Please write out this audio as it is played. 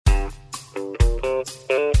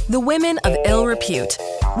The Women of Ill Repute,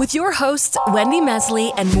 with your hosts, Wendy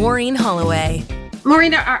Mesley and Maureen Holloway.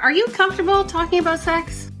 Maureen, are you comfortable talking about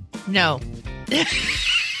sex? No.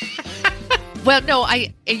 Well, no,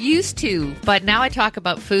 I used to, but now I talk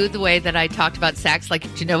about food the way that I talked about sex. Like,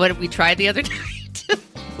 do you know what we tried the other night?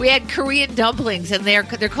 We had Korean dumplings, and they're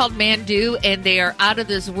called mandu, and they are out of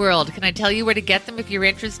this world. Can I tell you where to get them if you're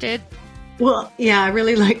interested? Well, yeah, I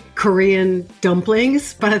really like Korean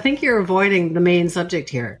dumplings, but I think you're avoiding the main subject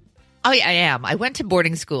here. Oh, yeah, I am. I went to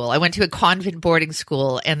boarding school. I went to a convent boarding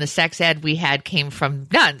school, and the sex ed we had came from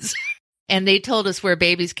nuns. And they told us where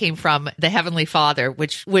babies came from, the Heavenly Father,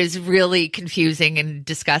 which was really confusing and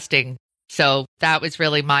disgusting. So that was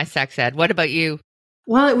really my sex ed. What about you?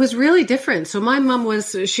 Well, it was really different. So my mom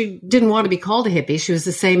she didn't want to be called a hippie. She was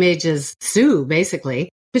the same age as Sue, basically.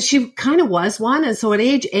 But she kind of was one. And so at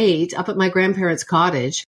age 8, up at my grandparents'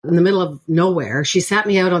 cottage in the middle of nowhere, she sat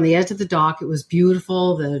me out on the edge of the dock. It was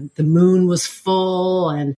beautiful. The moon was full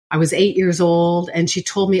and I was 8 years old. And she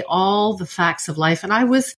told me all the facts of life. And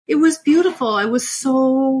it was beautiful. I was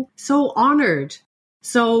so honored.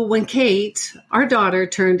 So when Kate, our daughter,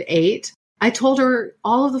 turned 8, I told her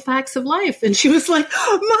all of the facts of life. And she was like,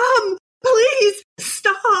 Mom, please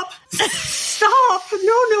stop. Stop.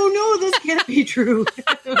 No, this can't be true.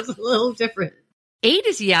 It was a little different. 8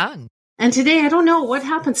 is young. And today, I don't know what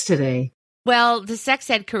happens today. Well, the sex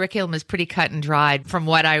ed curriculum is pretty cut and dried from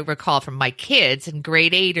what I recall from my kids. In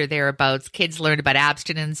grade 8 or thereabouts, kids learned about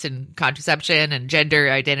abstinence and contraception and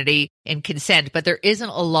gender identity and consent, but there isn't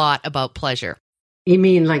a lot about pleasure. You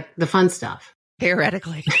mean like the fun stuff?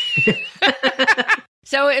 Theoretically.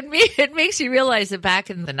 So it makes you realize that back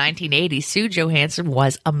in the 1980s, Sue Johanson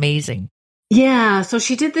was amazing. Yeah, so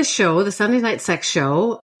she did this show, the Sunday Night Sex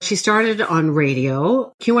Show. She started on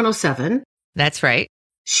radio, Q107. That's right.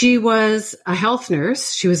 She was a health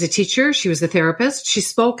nurse. She was a teacher. She was a therapist. She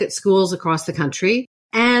spoke at schools across the country.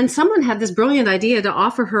 And someone had this brilliant idea to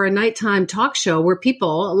offer her a nighttime talk show where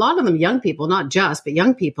people, a lot of them young people, not just, but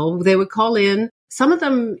young people, they would call in. Some of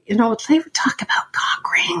them, they would talk about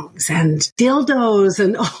cock rings and dildos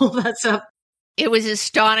and all that stuff. It was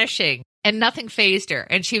astonishing. And nothing fazed her.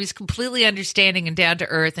 And she was completely understanding and down to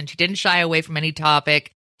earth. And she didn't shy away from any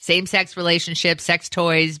topic. Same-sex relationships, sex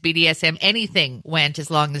toys, BDSM, anything went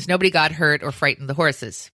as long as nobody got hurt or frightened the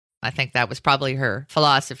horses. I think that was probably her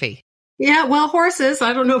philosophy. Yeah, well, horses,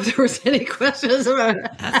 I don't know if there was any questions about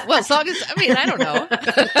it. Well, as long as, I don't know.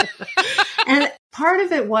 And part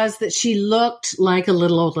of it was that she looked like a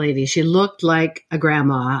little old lady. She looked like a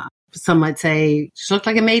grandma. Some might say she looked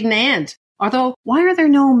like a maiden aunt. Although, why are there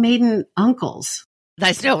no maiden uncles?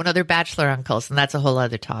 They're bachelor uncles, and that's a whole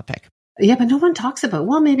other topic. Yeah, but no one talks about,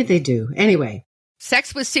 well, maybe they do. Anyway.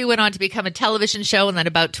 Sex with Sue went on to become a television show, and then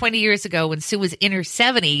about 20 years ago, when Sue was in her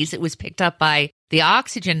 70s, it was picked up by the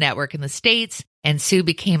Oxygen Network in the States, and Sue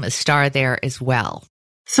became a star there as well.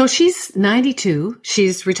 So she's 92.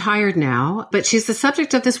 She's retired now, but she's the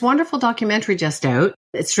subject of this wonderful documentary just out.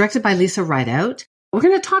 It's directed by Lisa Rideout. We're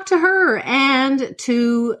going to talk to her and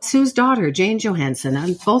to Sue's daughter, Jane Johanson,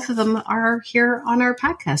 and both of them are here on our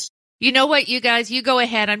podcast. You know what, you guys? You go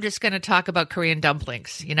ahead. I'm just going to talk about Korean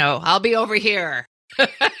dumplings. I'll be over here.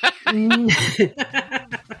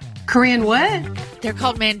 Korean what? They're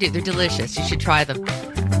called mandu. They're delicious. You should try them.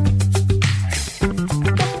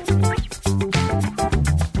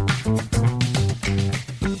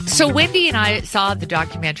 So Wendy and I saw the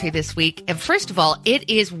documentary this week, and first of all, it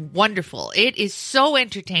is wonderful. It is so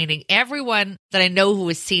entertaining. Everyone that I know who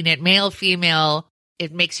has seen it, male, female,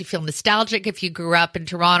 it makes you feel nostalgic if you grew up in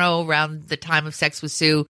Toronto around the time of Sex with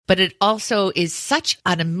Sue, but it also is such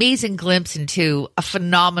an amazing glimpse into a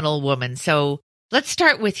phenomenal woman. So let's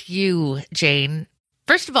start with you, Jane.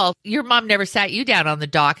 First of all, your mom never sat you down on the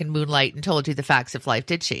dock in moonlight and told you the facts of life,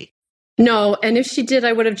 did she? No, and if she did,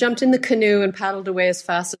 I would have jumped in the canoe and paddled away as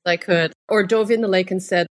fast as I could, or dove in the lake and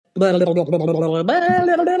said, I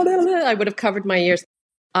would have covered my ears.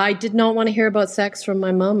 I did not want to hear about sex from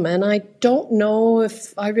my mom, and I don't know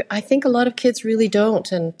if, I think a lot of kids really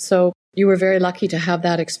don't, and so you were very lucky to have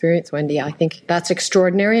that experience, Wendy. I think that's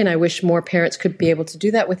extraordinary, and I wish more parents could be able to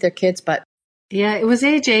do that with their kids, but... Yeah, it was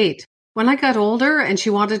age 8. When I got older and she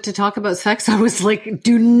wanted to talk about sex, I was like,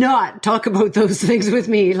 do not talk about those things with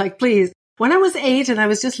me. Like, please. When I was 8 and I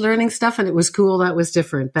was just learning stuff and it was cool, that was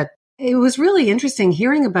different. But it was really interesting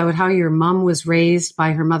hearing about how your mom was raised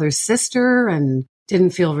by her mother's sister and didn't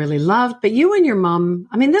feel really loved. But you and your mom,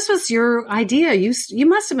 this was your idea. You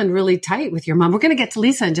must have been really tight with your mom. We're going to get to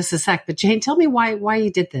Lisa in just a sec. But Jane, tell me why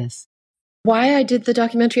you did this. Why I did the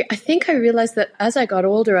documentary, I think I realized that as I got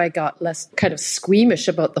older, I got less kind of squeamish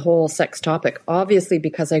about the whole sex topic, obviously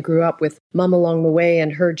because I grew up with mom along the way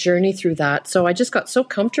and her journey through that. So I just got so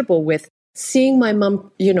comfortable with seeing my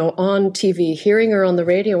mom, on TV, hearing her on the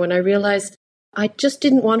radio, and I realized I just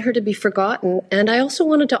didn't want her to be forgotten. And I also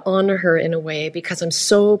wanted to honor her in a way because I'm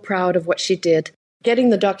so proud of what she did. Getting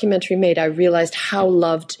the documentary made, I realized how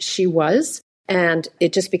loved she was. And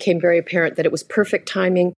it just became very apparent that it was perfect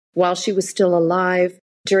timing while she was still alive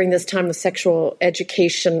during this time of sexual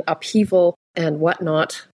education upheaval and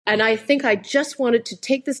whatnot. And I think I just wanted to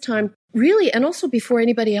take this time really, and also before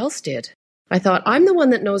anybody else did. I thought, I'm the one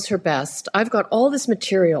that knows her best. I've got all this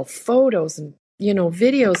material, photos and,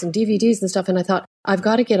 videos and DVDs and stuff. And I thought, I've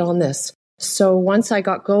got to get on this. So once I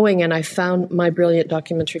got going and I found my brilliant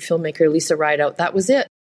documentary filmmaker, Lisa Rideout, that was it.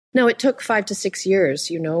 Now, it took 5 to 6 years,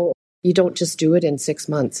 You don't just do it in 6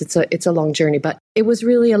 months. It's a long journey, but it was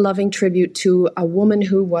really a loving tribute to a woman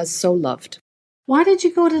who was so loved. Why did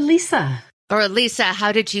you go to Lisa? Or Lisa,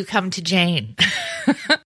 how did you come to Jane?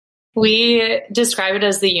 We describe it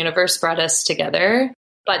as the universe brought us together,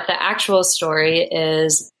 but the actual story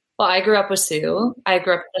is, I grew up with Sue. I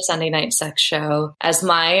grew up at the Sunday night sex show as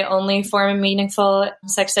my only form of meaningful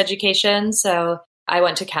sex education. So I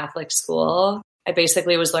went to Catholic school. I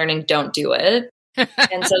basically was learning don't do it.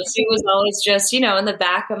 And so Sue was always just, in the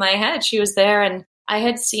back of my head, she was there. And I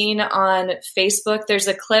had seen on Facebook, there's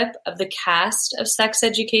a clip of the cast of Sex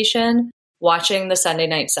Education watching the Sunday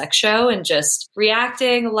night sex show and just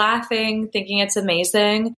reacting, laughing, thinking it's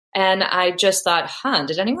amazing. And I just thought,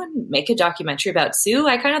 did anyone make a documentary about Sue?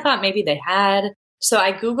 I kind of thought maybe they had. So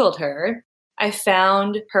I Googled her. I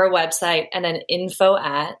found her website and an info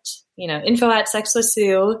at Sex with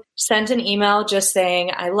Sue, sent an email just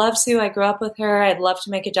saying, I love Sue. I grew up with her. I'd love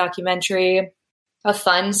to make a documentary. A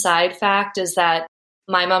fun side fact is that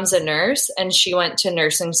my mom's a nurse and she went to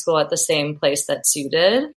nursing school at the same place that Sue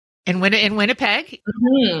did. In Winnipeg?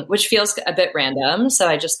 Mm-hmm, which feels a bit random. So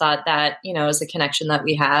I just thought that, is a connection that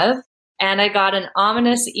we have. And I got an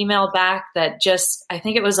ominous email back that I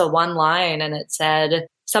think it was a one line and it said,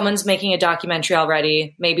 someone's making a documentary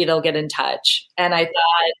already. Maybe they'll get in touch. And I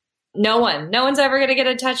thought, no one's ever going to get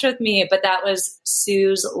in touch with me. But that was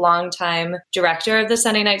Sue's longtime director of the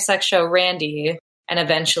Sunday night sex show, Randy. And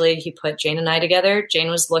eventually he put Jane and I together.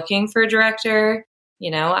 Jane was looking for a director.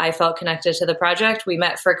 I felt connected to the project. We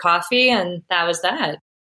met for coffee and that was that.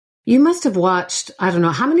 You must have watched, I don't know,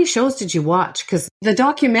 how many shows did you watch? Because the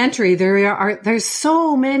documentary, there's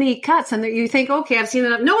so many cuts and you think, okay, I've seen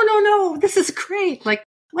it. No, this is great. Like,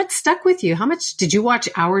 what stuck with you? How much did you watch?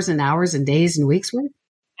 Hours and hours and days and weeks worth?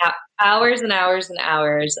 Yeah, hours and hours and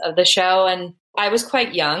hours of the show. And I was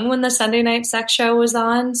quite young when the Sunday night sex show was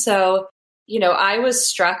on. So, I was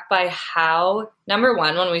struck by how, number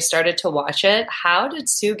one, when we started to watch it, how did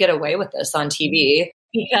Sue get away with this on TV?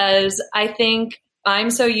 Because I think I'm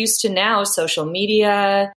so used to now social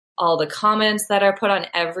media, all the comments that are put on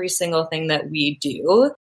every single thing that we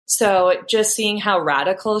do. So just seeing how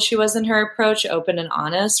radical she was in her approach, open and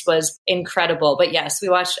honest, was incredible. But yes, we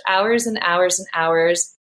watched hours and hours and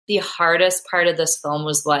hours. The hardest part of this film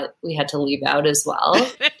was what we had to leave out as well,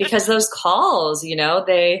 because those calls,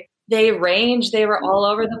 they range, they were all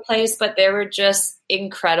over the place, but they were just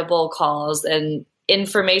incredible calls and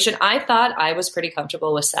information. I thought I was pretty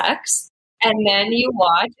comfortable with sex. And then you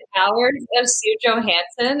watch hours of Sue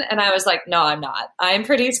Johansson, and I was like, no, I'm not. I'm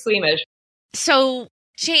pretty squeamish. So,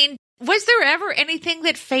 Jane, was there ever anything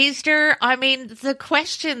that fazed her? I mean, the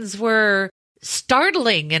questions were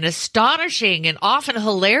startling and astonishing and often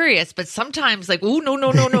hilarious, but sometimes like, oh, no.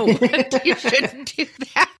 You shouldn't do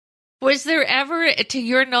that. Was there ever, to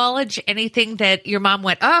your knowledge, anything that your mom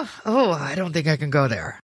went, oh, I don't think I can go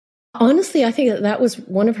there? Honestly, I think that was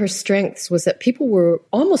one of her strengths, was that people were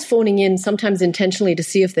almost phoning in, sometimes intentionally, to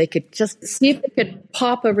see if they could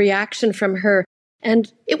pop a reaction from her.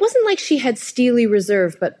 And it wasn't like she had steely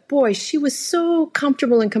reserve, but boy, she was so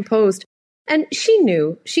comfortable and composed. And she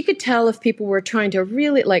knew, she could tell if people were trying to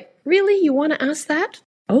really, you want to ask that?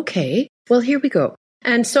 Okay, well, here we go.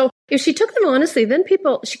 And so if she took them honestly, then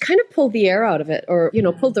she kind of pulled the air out of it, or,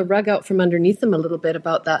 pulled the rug out from underneath them a little bit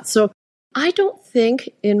about that. So I don't think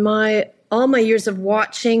in all my years of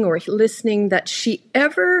watching or listening that she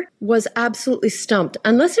ever was absolutely stumped,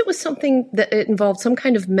 unless it was something that it involved some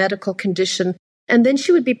kind of medical condition. And then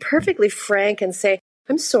she would be perfectly frank and say,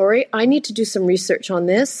 I'm sorry, I need to do some research on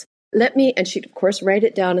this. And she'd, of course, write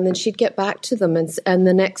it down, and then she'd get back to them. And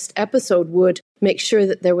the next episode would make sure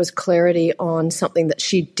that there was clarity on something that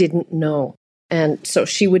she didn't know. And so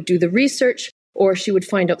she would do the research, or she would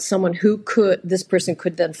find out someone this person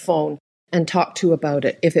could then phone and talked to about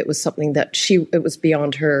it if it was something that it was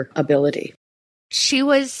beyond her ability. She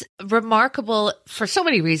was remarkable for so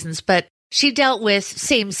many reasons, but she dealt with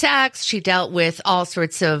same sex. She dealt with all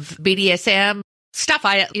sorts of BDSM stuff.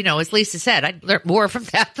 As Lisa said, I learned more from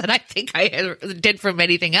that than I think I did from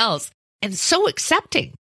anything else. And so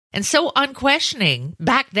accepting and so unquestioning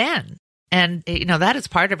back then. And, that is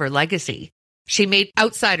part of her legacy. She made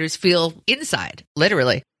outsiders feel inside,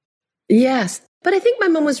 literally. Yes. But I think my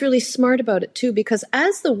mom was really smart about it too, because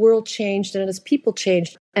as the world changed and as people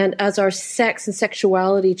changed and as our sex and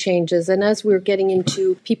sexuality changes and as we're getting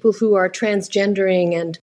into people who are transgendering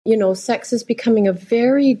and, sex is becoming a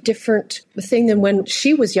very different thing than when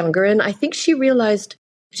she was younger. And I think she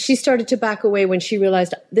started to back away when she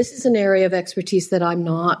realized this is an area of expertise that I'm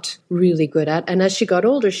not really good at. And as she got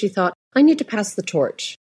older, she thought, I need to pass the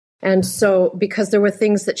torch. And so because there were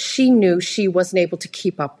things that she knew she wasn't able to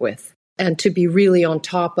keep up with and to be really on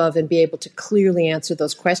top of and be able to clearly answer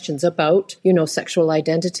those questions about, sexual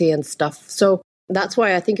identity and stuff. So that's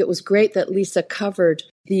why I think it was great that Lisa covered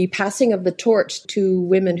the passing of the torch to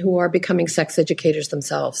women who are becoming sex educators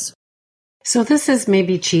themselves. So this is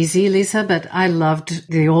maybe cheesy, Lisa, but I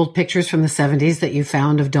loved the old pictures from the 70s that you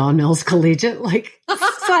found of Don Mills Collegiate,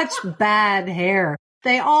 such bad hair.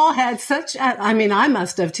 They all had I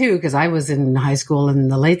must have too, because I was in high school in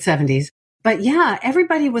the late 70s. But yeah,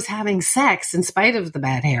 everybody was having sex in spite of the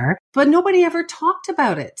bad hair, but nobody ever talked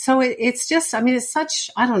about it. So it's just, it's such,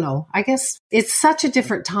 I don't know, I guess it's such a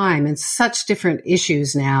different time and such different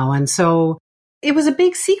issues now. And so it was a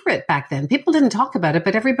big secret back then. People didn't talk about it,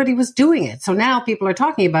 but everybody was doing it. So now people are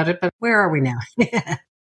talking about it, but where are we now?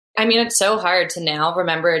 It's so hard to now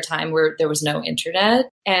remember a time where there was no internet.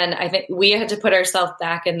 And I think we had to put ourselves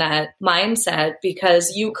back in that mindset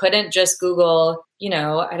because you couldn't just Google,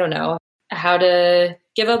 I don't know, how to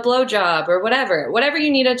give a blowjob or whatever you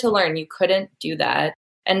needed to learn. You couldn't do that.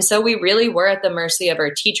 And so we really were at the mercy of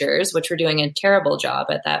our teachers, which were doing a terrible job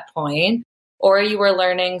at that point. Or you were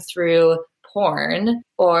learning through porn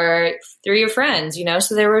or through your friends,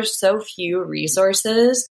 so there were so few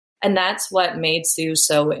resources. And that's what made Sue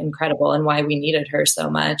so incredible and why we needed her so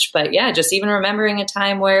much. But yeah, just even remembering a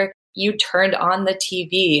time where you turned on the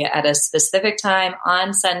TV at a specific time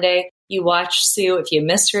on Sunday, you watched Sue. If you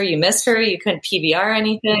missed her, you missed her. You couldn't PVR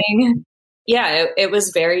anything. Yeah, it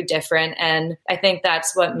was very different. And I think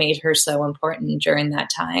that's what made her so important during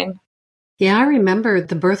that time. Yeah, I remember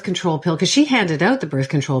the birth control pill because she handed out the birth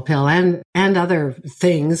control pill and other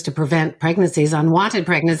things to prevent pregnancies, unwanted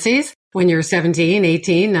pregnancies when you're 17,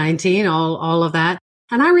 18, 19, all of that.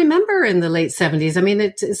 And I remember in the late 70s,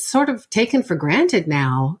 it's sort of taken for granted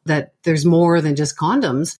now that there's more than just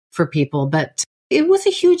condoms for people, but it was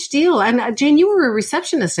a huge deal. And Jane, you were a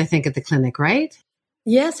receptionist, I think, at the clinic, right?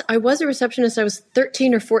 Yes, I was a receptionist. I was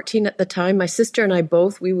 13 or 14 at the time. My sister and I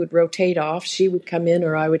both, we would rotate off. She would come in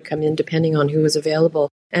or I would come in depending on who was available.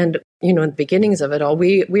 And, in the beginnings of it all,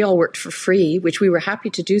 we all worked for free, which we were happy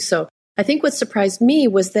to do so. I think what surprised me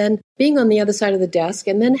was then being on the other side of the desk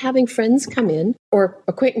and then having friends come in or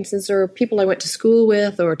acquaintances or people I went to school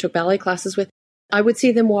with or took ballet classes with. I would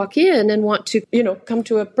see them walk in and want to, come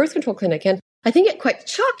to a birth control clinic. And I think it quite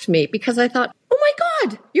shocked me because I thought, oh my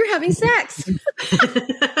God, you're having sex.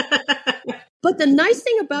 But the nice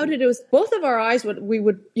thing about it was both of our eyes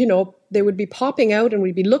they would be popping out and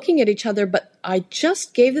we'd be looking at each other. But I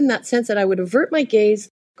just gave them that sense that I would avert my gaze,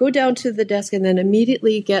 go down to the desk and then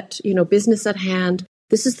immediately get, business at hand.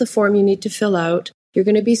 This is the form you need to fill out. You're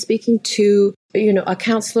going to be speaking to, a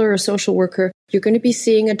counselor or social worker. You're going to be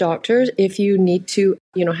seeing a doctor if you need to,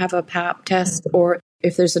 have a pap test or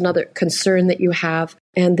if there's another concern that you have,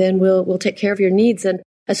 and then we'll take care of your needs. And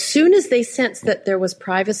as soon as they sensed that there was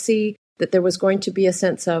privacy, that there was going to be a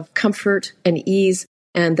sense of comfort and ease,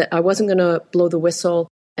 and that I wasn't going to blow the whistle.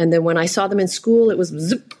 And then when I saw them in school, it was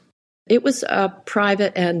zip. It was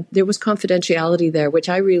private and there was confidentiality there, which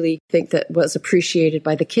I really think that was appreciated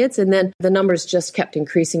by the kids. And then the numbers just kept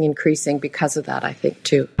increasing because of that, I think,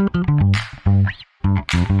 too.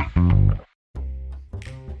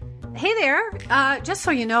 Hey there. Just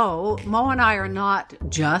so you know, Mo and I are not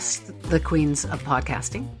just the queens of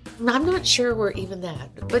podcasting. I'm not sure we're even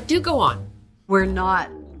that, but do go on. We're not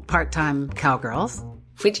part-time cowgirls.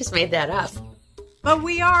 We just made that up. But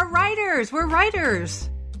we are writers. We're writers.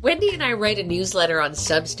 Wendy and I write a newsletter on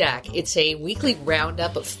Substack. It's a weekly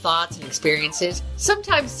roundup of thoughts and experiences,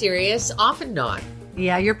 sometimes serious, often not.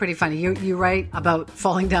 Yeah, you're pretty funny. You write about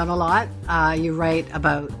falling down a lot. You write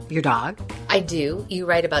about your dog. I do. You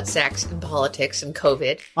write about sex and politics and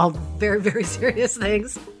COVID. All very, very serious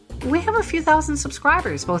things. We have a few thousand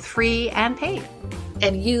subscribers, both free and paid.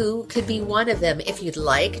 and you could be one of them if you'd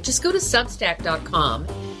like. Just go to Substack.com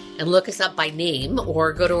and look us up by name,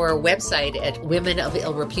 or go to our website at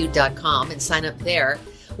womenofillrepute.com and sign up there.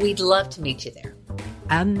 We'd love to meet you there.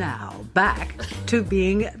 And now, back to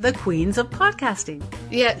being the queens of podcasting.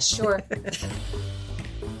 Yeah, sure.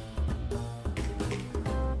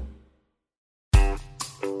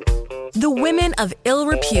 The Women of Ill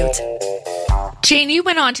Repute. Jane, you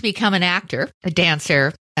went on to become an actor, a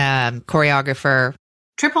dancer, choreographer.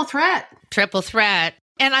 Triple threat. Triple threat.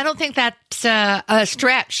 And I don't think that's a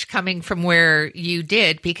stretch coming from where you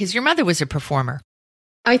did, because your mother was a performer.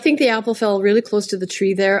 I think the apple fell really close to the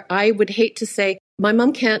tree there. I would hate to say my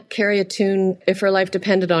mom can't carry a tune if her life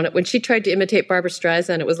depended on it. When she tried to imitate Barbara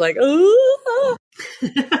Streisand, it was like, ooh.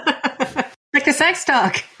 Like a sex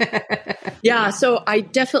talk. Yeah, so I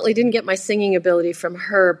definitely didn't get my singing ability from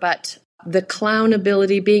her, but the clown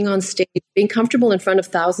ability, being on stage, being comfortable in front of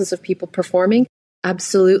thousands of people performing,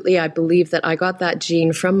 absolutely, I believe that I got that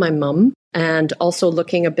gene from my mom, and also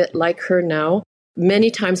looking a bit like her now.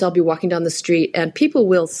 Many times I'll be walking down the street and people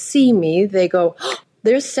will see me. They go, oh,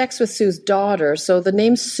 there's Sex with Sue's daughter. So the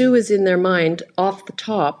name Sue is in their mind off the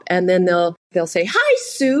top. And then they'll say, hi,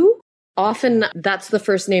 Sue. Often that's the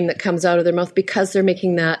first name that comes out of their mouth because they're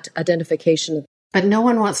making that identification. But no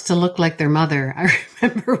one wants to look like their mother. I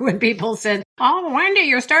remember when people said, oh, Wendy,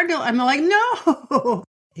 you're starting to... I'm like, no.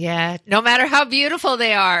 Yeah, no matter how beautiful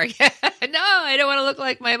they are. No, I don't want to look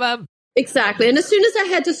like my mom. Exactly. And as soon as I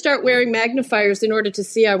had to start wearing magnifiers in order to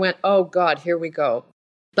see, I went, oh, God, here we go.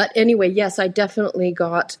 But anyway, yes, I definitely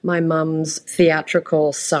got my mom's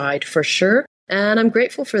theatrical side for sure. And I'm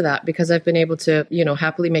grateful for that because I've been able to,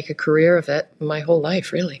 happily make a career of it my whole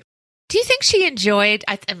life, really. Do you think she enjoyed,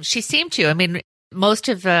 she seemed to, I mean, most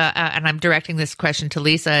of, and I'm directing this question to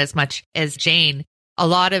Lisa as much as Jane, a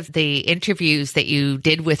lot of the interviews that you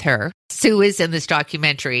did with her, Sue is in this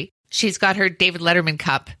documentary. She's got her David Letterman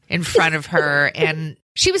cup in front of her, and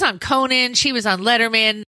she was on Conan, she was on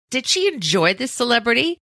Letterman. Did she enjoy this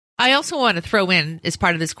celebrity? I also want to throw in, as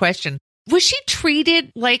part of this question, was she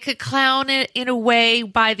treated like a clown in a way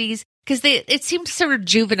by these? Because it seemed sort of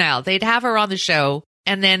juvenile. They'd have her on the show,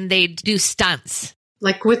 and then they'd do stunts.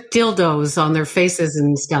 Like with dildos on their faces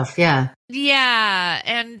and stuff, yeah. Yeah,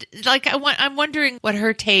 and I'm wondering what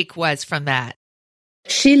her take was from that.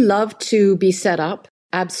 She loved to be set up.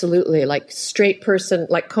 Absolutely. Like straight person,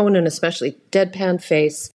 like Conan especially, deadpan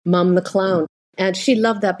face, Mum the clown. And she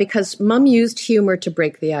loved that because Mum used humor to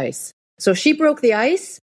break the ice. So if she broke the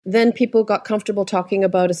ice, then people got comfortable talking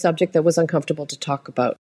about a subject that was uncomfortable to talk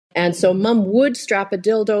about. And so Mum would strap a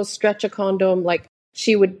dildo, stretch a condom, like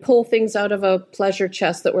she would pull things out of a pleasure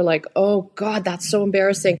chest that were like, oh God, that's so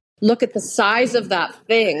embarrassing. Look at the size of that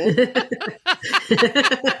thing.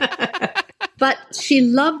 But she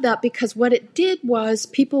loved that because what it did was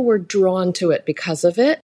people were drawn to it because of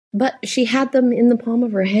it. But she had them in the palm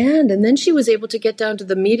of her hand. And then she was able to get down to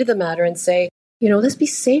the meat of the matter and say, let's be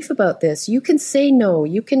safe about this. You can say no.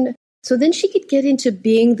 You can. So then she could get into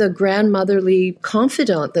being the grandmotherly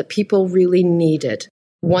confidant that people really needed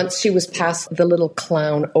once she was past the little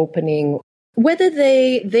clown opening. Whether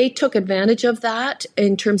they took advantage of that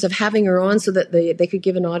in terms of having her on so that they could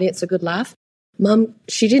give an audience a good laugh, Mom,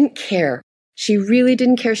 she didn't care. She really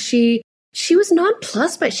didn't care. She was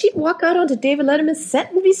nonplussed by it. She'd walk out onto David Letterman's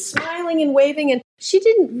set and be smiling and waving, and she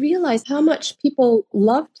didn't realize how much people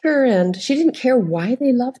loved her, and she didn't care why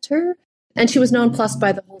they loved her. And she was nonplussed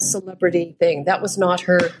by the whole celebrity thing. That was not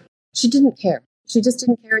her. She didn't care. She just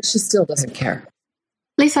didn't care, and she still doesn't care.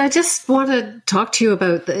 Lisa, I just want to talk to you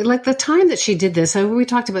about the time that she did this. We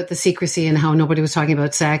talked about the secrecy and how nobody was talking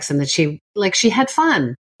about sex and that she had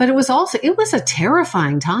fun. But it was a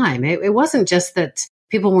terrifying time. It wasn't just that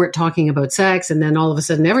people weren't talking about sex and then all of a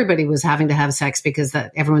sudden everybody was having to have sex because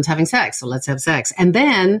that everyone's having sex. So let's have sex. And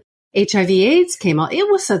then HIV/AIDS came out. It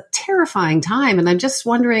was a terrifying time. And I'm just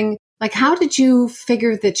wondering, how did you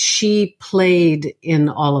figure that she played in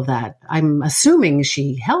all of that? I'm assuming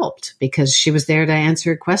she helped because she was there to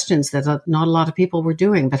answer questions that not a lot of people were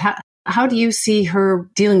doing. But how do you see her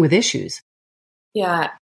dealing with issues? Yeah.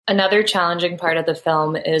 Another challenging part of the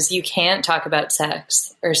film is you can't talk about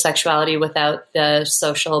sex or sexuality without the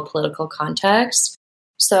social, political context.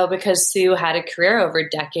 So because Sue had a career over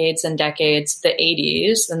decades and decades, the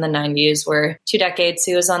 80s and the 90s were 2 decades.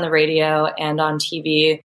 Sue was on the radio and on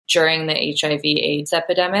TV during the HIV/AIDS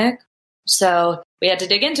epidemic. So we had to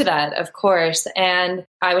dig into that, of course. And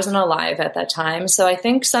I wasn't alive at that time. So I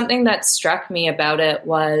think something that struck me about it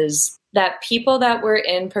was that people that were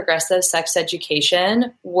in progressive sex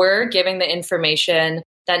education were giving the information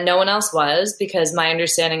that no one else was, because my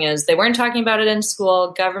understanding is they weren't talking about it in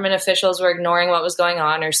school. Government officials were ignoring what was going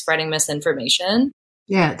on or spreading misinformation.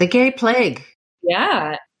 Yeah, the gay plague.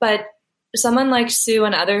 Yeah, but someone like Sue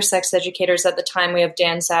and other sex educators at the time, we have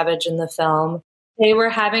Dan Savage in the film, they were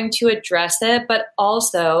having to address it, but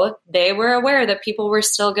also they were aware that people were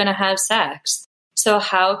still going to have sex. So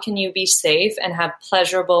how can you be safe and have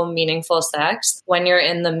pleasurable, meaningful sex when you're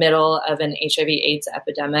in the middle of an HIV/AIDS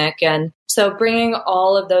epidemic? And so bringing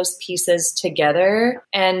all of those pieces together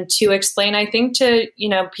and to explain, I think, to,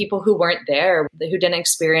 people who weren't there, who didn't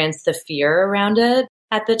experience the fear around it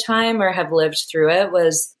at the time or have lived through it,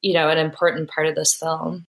 was, an important part of this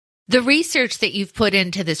film. The research that you've put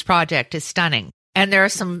into this project is stunning. And there are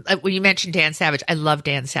some, when you mentioned Dan Savage, I love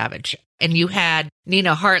Dan Savage. And you had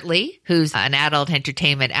Nina Hartley, who's an adult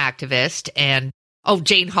entertainment activist, and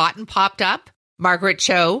Jane Houghton popped up, Margaret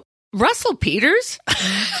Cho, Russell Peters.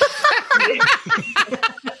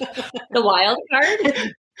 The wild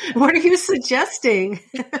card? What are you suggesting?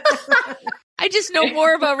 I just know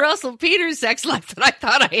more about Russell Peters' sex life than I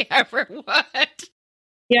thought I ever would.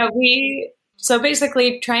 Yeah, so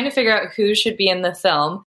basically trying to figure out who should be in the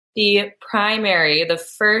film. The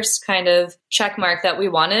first kind of check mark that we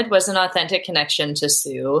wanted was an authentic connection to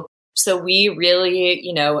Sue. So we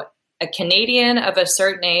really, a Canadian of a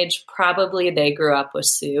certain age, probably they grew up with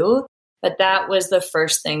Sue, but that was the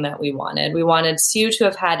first thing that we wanted. We wanted Sue to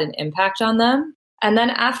have had an impact on them. And then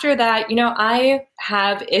after that, I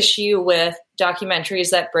have issue with documentaries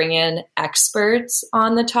that bring in experts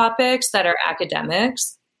on the topics that are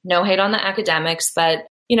academics. No hate on the academics, but,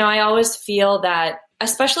 I always feel that,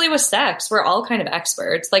 especially with sex, we're all kind of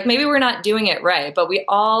experts. Like maybe we're not doing it right, but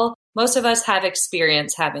most of us have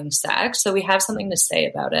experience having sex. So we have something to say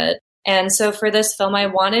about it. And so for this film, I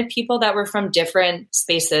wanted people that were from different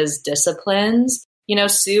spaces, disciplines.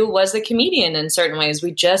 Sue was a comedian in certain ways.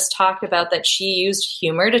 We just talked about that she used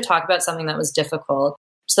humor to talk about something that was difficult.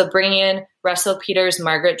 So bringing in Russell Peters,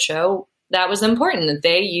 Margaret Cho, that was important.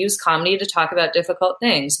 They used comedy to talk about difficult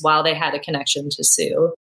things while they had a connection to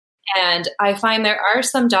Sue. And I find there are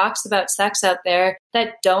some docs about sex out there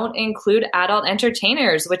that don't include adult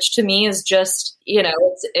entertainers, which to me is just,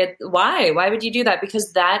 why? Why would you do that?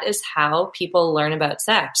 Because that is how people learn about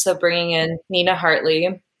sex. So bringing in Nina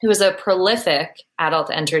Hartley, who is a prolific adult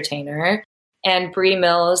entertainer, and Bree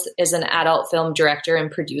Mills is an adult film director and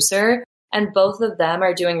producer. And both of them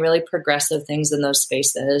are doing really progressive things in those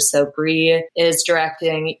spaces. So Bree is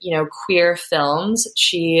directing, queer films.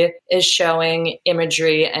 She is showing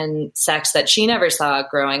imagery and sex that she never saw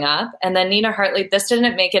growing up. And then Nina Hartley, this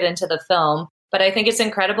didn't make it into the film, but I think it's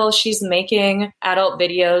incredible. She's making adult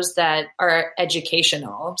videos that are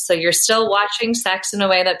educational. So you're still watching sex in a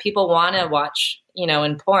way that people want to watch,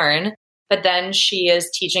 in porn. But then she is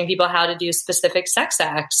teaching people how to do specific sex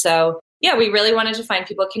acts. So yeah, we really wanted to find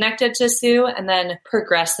people connected to Sue and then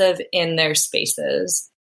progressive in their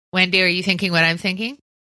spaces. Wendy, are you thinking what I'm thinking?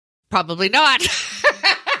 Probably not.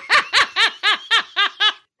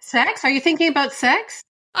 Sex? Are you thinking about sex?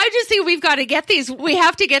 I just think we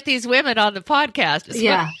have to get these women on the podcast.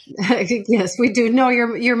 Yeah. Yes, we do. No,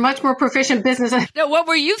 you're much more proficient business. No, what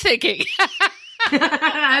were you thinking?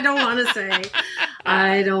 I don't want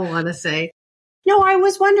to say. No, I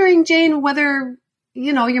was wondering, Jane, whether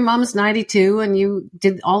your mom's 92 and you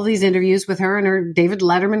did all these interviews with her and her David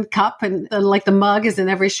Letterman cup and like the mug is in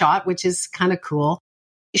every shot, which is kind of cool.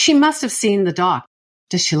 She must have seen the doc.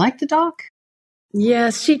 Does she like the doc?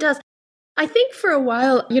 Yes, she does. I think for a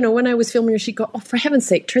while, when I was filming her, she'd go, oh, for heaven's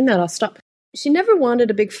sake, turn that off, stop. She never wanted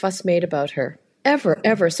a big fuss made about her,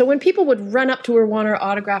 ever. So when people would run up to her, want her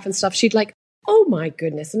autograph and stuff, she'd like, oh my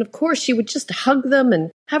goodness. And of course, she would just hug them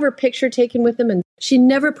and have her picture taken with them. And she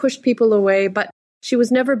never pushed people away, but she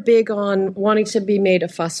was never big on wanting to be made a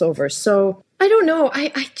fuss over. So I don't know.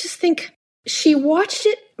 I just think she watched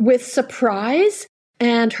it with surprise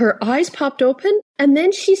and her eyes popped open and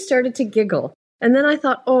then she started to giggle. And then I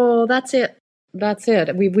thought, oh, that's it.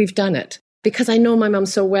 We've done it, because I know my mom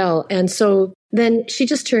so well. And so then she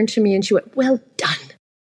just turned to me and she went, well done.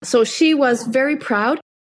 So she was very proud.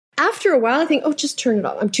 After a while, I think, oh, just turn it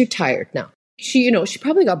off. I'm too tired now. She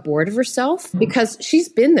probably got bored of herself because she's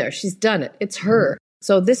been there. She's done it. It's her.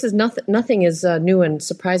 So this is nothing is new and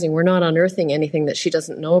surprising. We're not unearthing anything that she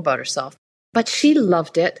doesn't know about herself. But she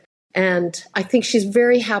loved it. And I think she's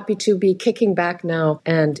very happy to be kicking back now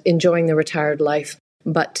and enjoying the retired life.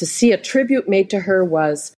 But to see a tribute made to her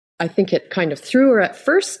I think it kind of threw her at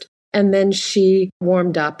first. And then she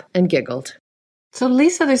warmed up and giggled. So,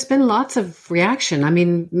 Lisa, there's been lots of reaction. I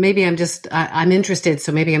mean, maybe I'm interested,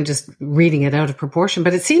 so maybe I'm just reading it out of proportion.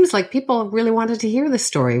 But it seems like people really wanted to hear this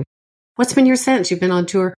story. What's been your sense? You've been on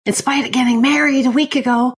tour in spite of getting married a week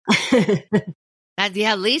ago.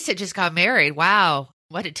 Yeah, Lisa just got married. Wow.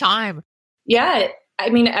 What a time. Yeah. I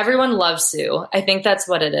mean, everyone loves Sue. I think that's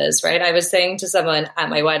what it is, right? I was saying to someone at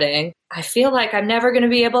my wedding, I feel like I'm never going to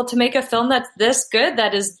be able to make a film that's this good,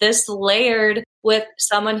 that is this layered with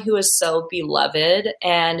someone who is so beloved.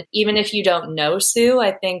 And even if you don't know Sue,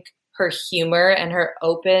 I think her humor and her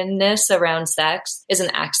openness around sex is an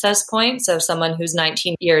access point. So someone who's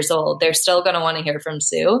 19 years old, they're still going to want to hear from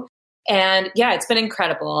Sue. And yeah, it's been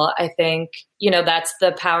incredible. I think, that's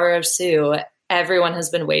the power of Sue. Everyone has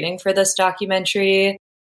been waiting for this documentary.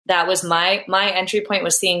 That was my entry point,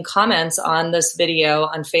 was seeing comments on this video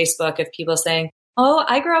on Facebook of people saying, "Oh,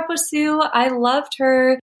 I grew up with Sue. I loved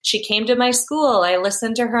her. She came to my school. I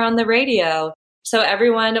listened to her on the radio." So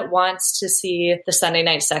everyone wants to see the Sunday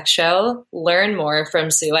Night Sex Show, learn more from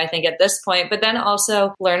Sue, I think, at this point, but then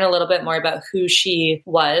also learn a little bit more about who she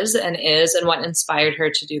was and is and what inspired her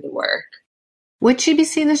to do the work. Would she be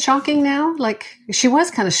seen as shocking now? Like, she was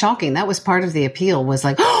kind of shocking. That was part of the appeal, was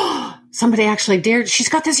like, oh, somebody actually dared. She's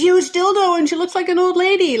got this huge dildo and she looks like an old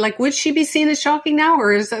lady. Like, would she be seen as shocking now?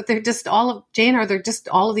 Or is that they're just Jane, are there just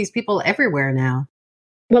all of these people everywhere now?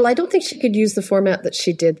 Well, I don't think she could use the format that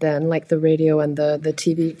she did then, like the radio and the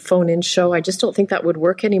TV phone-in show. I just don't think that would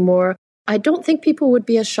work anymore. I don't think people would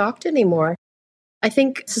be as shocked anymore. I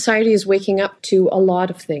think society is waking up to a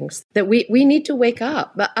lot of things that we need to wake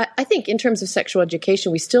up. But I think in terms of sexual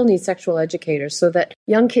education, we still need sexual educators so that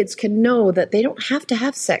young kids can know that they don't have to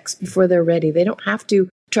have sex before they're ready. They don't have to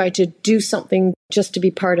try to do something just to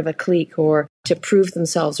be part of a clique or to prove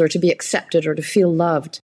themselves or to be accepted or to feel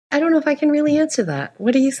loved. I don't know if I can really answer that.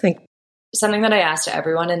 What do you think? Something that I asked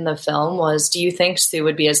everyone in the film was, do you think Sue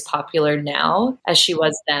would be as popular now as she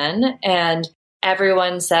was then? And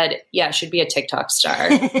everyone said, yeah, she'd be a TikTok star.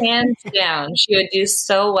 Hands down. She would do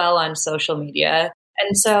so well on social media.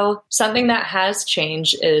 And so something that has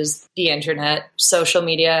changed is the internet, social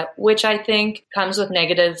media, which I think comes with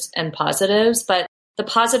negatives and positives. But the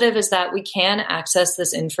positive is that we can access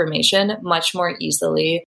this information much more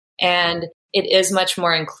easily. And it is much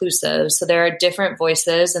more inclusive. So there are different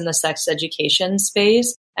voices in the sex education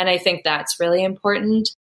space. And I think that's really important.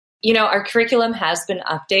 Our curriculum has been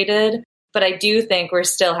updated, but I do think we're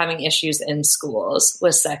still having issues in schools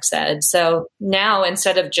with sex ed. So now,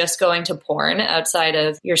 instead of just going to porn outside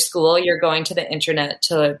of your school, you're going to the internet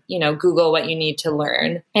to, Google what you need to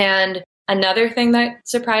learn. And another thing that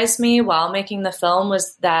surprised me while making the film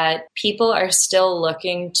was that people are still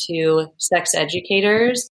looking to sex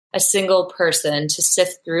educators, a single person, to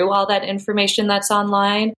sift through all that information that's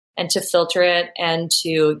online and to filter it and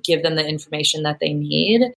to give them the information that they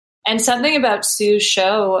need. And something about Sue's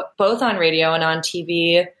show, both on radio and on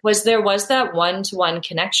TV, was there was that one-to-one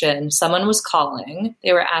connection. Someone was calling,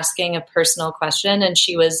 they were asking a personal question, and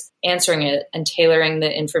she was answering it and tailoring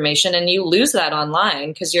the information. And you lose that online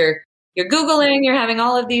because you're Googling, you're having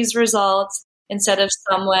all of these results instead of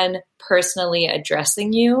someone personally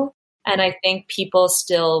addressing you. And I think people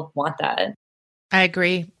still want that. I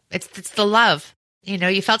agree. It's the love.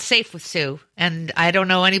 You felt safe with Sue, and I don't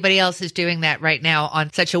know anybody else is doing that right now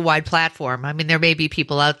on such a wide platform. I mean, there may be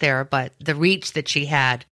people out there, but the reach that she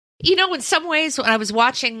had. In some ways, when I was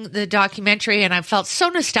watching the documentary, and I felt so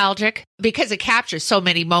nostalgic because it captures so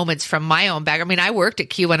many moments from my own background. I mean, I worked at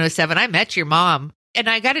Q107. I met your mom, and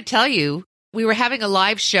I got to tell you, we were having a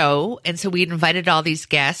live show, and so we'd invited all these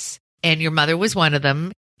guests, and your mother was one of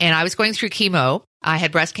them, and I was going through chemo. I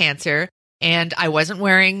had breast cancer. And I wasn't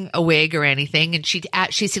wearing a wig or anything. And she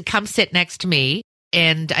said, come sit next to me.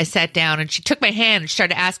 And I sat down and she took my hand and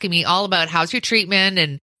started asking me all about how's your treatment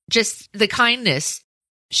and just the kindness.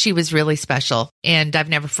 She was really special. And I've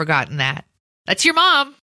never forgotten that. That's your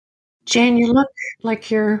mom. Jane, you look like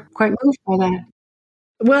you're quite moved by that.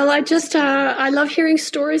 Well, I love hearing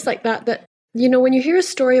stories like that, when you hear a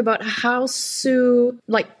story about how Sue,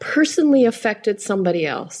 personally affected somebody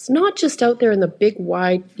else, not just out there in the big,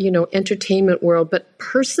 wide, entertainment world, but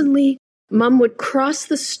personally, Mom would cross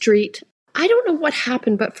the street. I don't know what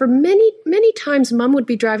happened, but for many, many times, Mom would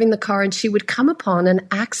be driving the car and she would come upon an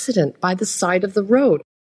accident by the side of the road.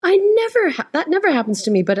 That never happens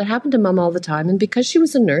to me, but it happened to Mom all the time. And because she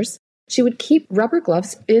was a nurse, she would keep rubber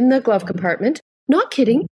gloves in the glove compartment. Not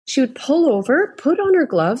kidding. She would pull over, put on her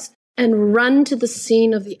gloves, and run to the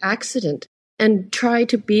scene of the accident and try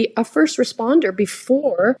to be a first responder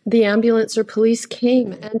before the ambulance or police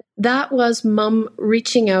came. And that was Mom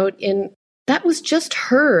reaching out that was just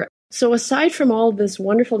her. So aside from all this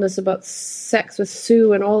wonderfulness about sex with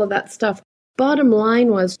Sue and all of that stuff, bottom line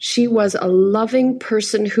was she was a loving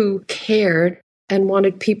person who cared. and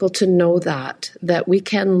wanted people to know that we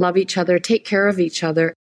can love each other, take care of each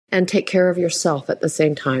other, and take care of yourself at the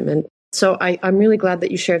same time. And so I'm really glad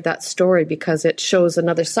that you shared that story, because it shows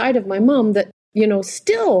another side of my mom that,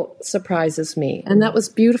 still surprises me. And that was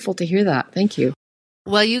beautiful to hear that. Thank you.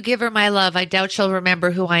 Well, you give her my love. I doubt she'll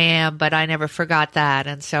remember who I am, but I never forgot that.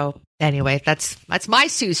 And so anyway, that's my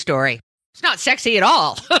Sue story. It's not sexy at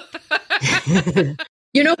all.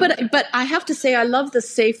 But I have to say, I love the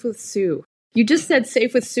Safe with Sue. You just said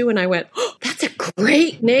Safe with Sue, and I went, oh, that's a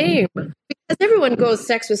great name. Because everyone goes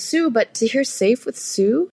Sex with Sue, but to hear Safe with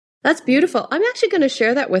Sue, that's beautiful. I'm actually going to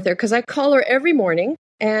share that with her, because I call her every morning,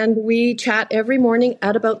 and we chat every morning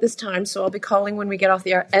at about this time. So I'll be calling when we get off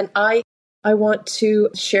the air. And I want to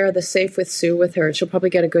share the Safe with Sue with her, and she'll probably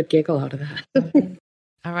get a good giggle out of that.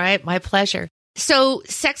 All right, my pleasure. So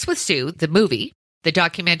Sex with Sue, the movie, the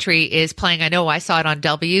documentary is playing. I know I saw it on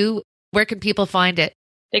W. Where can people find it?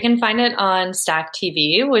 They can find it on Stack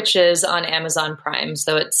TV, which is on Amazon Prime.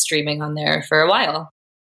 So it's streaming on there for a while.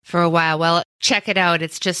 Well, check it out.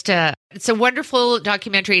 It's just it's a wonderful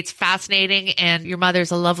documentary. It's fascinating. And your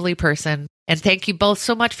mother's a lovely person. And thank you both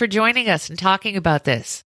so much for joining us and talking about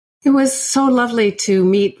this. It was so lovely to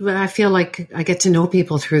meet. I feel like I get to know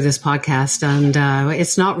people through this podcast, and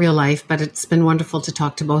it's not real life, but it's been wonderful to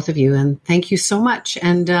talk to both of you. And thank you so much.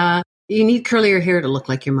 And you need curlier hair to look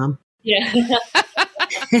like your mom. Yeah.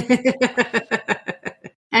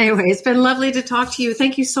 Anyway, it's been lovely to talk to you.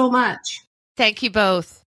 Thank you so much. Thank you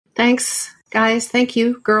both. Thanks, guys. Thank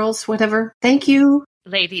you, girls, whatever. Thank you.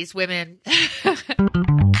 Ladies, women.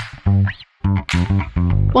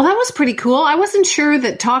 Well, that was pretty cool. I wasn't sure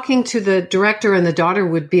that talking to the director and the daughter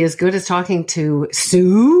would be as good as talking to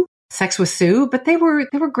Sue, Sex with Sue, but they were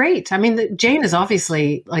great. I mean, Jane is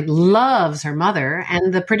obviously loves her mother,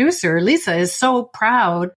 and the producer, Lisa, is so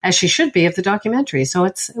proud, as she should be, of the documentary. So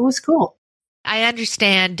it was cool. I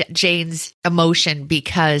understand Jane's emotion,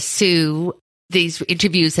 because Sue, these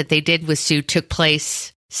interviews that they did with Sue took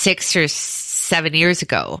place 6 or 7 years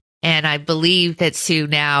ago. And I believe that Sue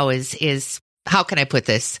now is how can I put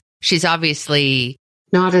this? She's obviously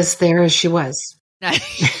not as there as she was.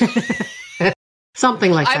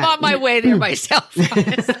 Something like that. I'm on my way there myself,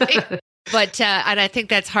 honestly. But, and I think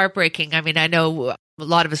that's heartbreaking. I mean, I know a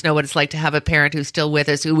lot of us know what it's like to have a parent who's still with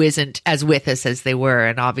us, who isn't as with us as they were.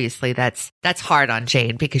 And obviously that's hard on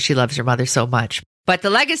Jane, because she loves her mother so much. But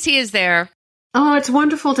the legacy is there. Oh, it's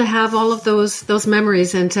wonderful to have all of those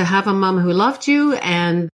memories, and to have a mom who loved you.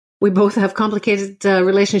 And we both have complicated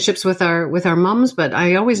relationships with our moms, but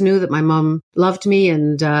I always knew that my mom loved me,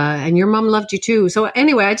 and your mom loved you too. So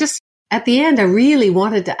anyway, at the end, I really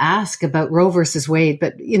wanted to ask about Roe versus Wade,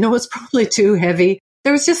 but it's probably too heavy.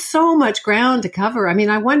 There was just so much ground to cover. I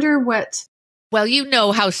mean, I wonder what. Well, you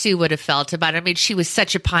know how Sue would have felt about it. I mean, she was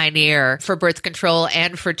such a pioneer for birth control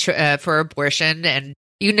and for abortion, and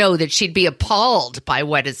you know that she'd be appalled by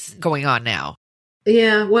what is going on now.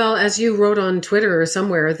 Yeah, well, as you wrote on Twitter or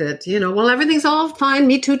somewhere that, well, everything's all fine.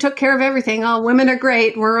 Me Too took care of everything. All women are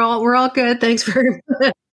great. We're all good. Thanks very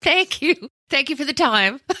much. Thank you. Thank you for the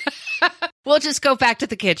time. We'll just go back to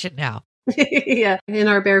the kitchen now. Yeah, in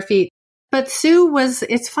our bare feet. But Sue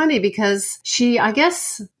it's funny because I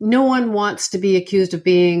guess no one wants to be accused of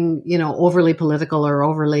being, overly political or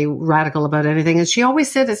overly radical about anything. And she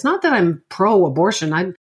always said, it's not that I'm pro-abortion.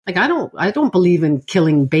 I don't believe in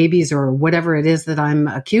killing babies or whatever it is that I'm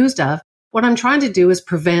accused of. What I'm trying to do is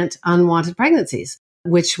prevent unwanted pregnancies,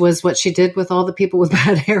 which was what she did with all the people with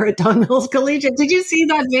bad hair at Don Mills Collegiate. Did you see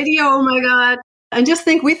that video? Oh my God. And just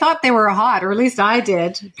think, we thought they were hot, or at least I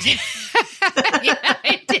did. Yeah,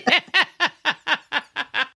 I did.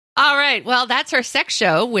 All right. Well, that's our sex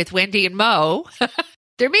show with Wendy and Mo.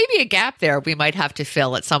 There may be a gap there we might have to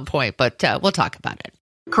fill at some point, but we'll talk about it.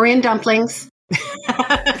 Korean dumplings.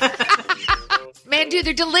 Man,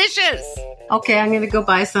 they're delicious. Okay, I'm going to go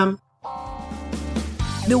buy some.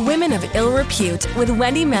 The Women of Ill Repute with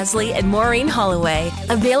Wendy Mesley and Maureen Holloway.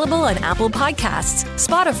 Available on Apple Podcasts,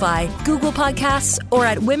 Spotify, Google Podcasts, or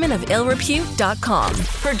at womenofillrepute.com.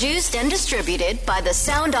 Produced and distributed by the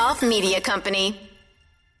Sound Off Media Company.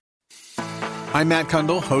 I'm Matt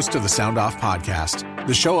Kundle, host of the Sound Off Podcast,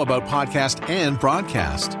 the show about podcast and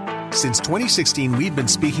broadcast. Since 2016, we've been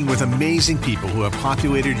speaking with amazing people who have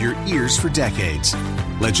populated your ears for decades.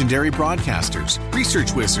 Legendary broadcasters,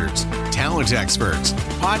 research wizards, talent experts,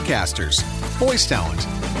 podcasters, voice talent.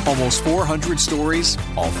 Almost 400 stories,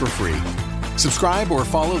 all for free. Subscribe or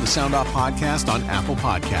follow the Sound Off Podcast on Apple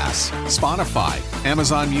Podcasts, Spotify,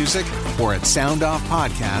 Amazon Music, or at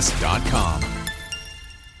soundoffpodcast.com.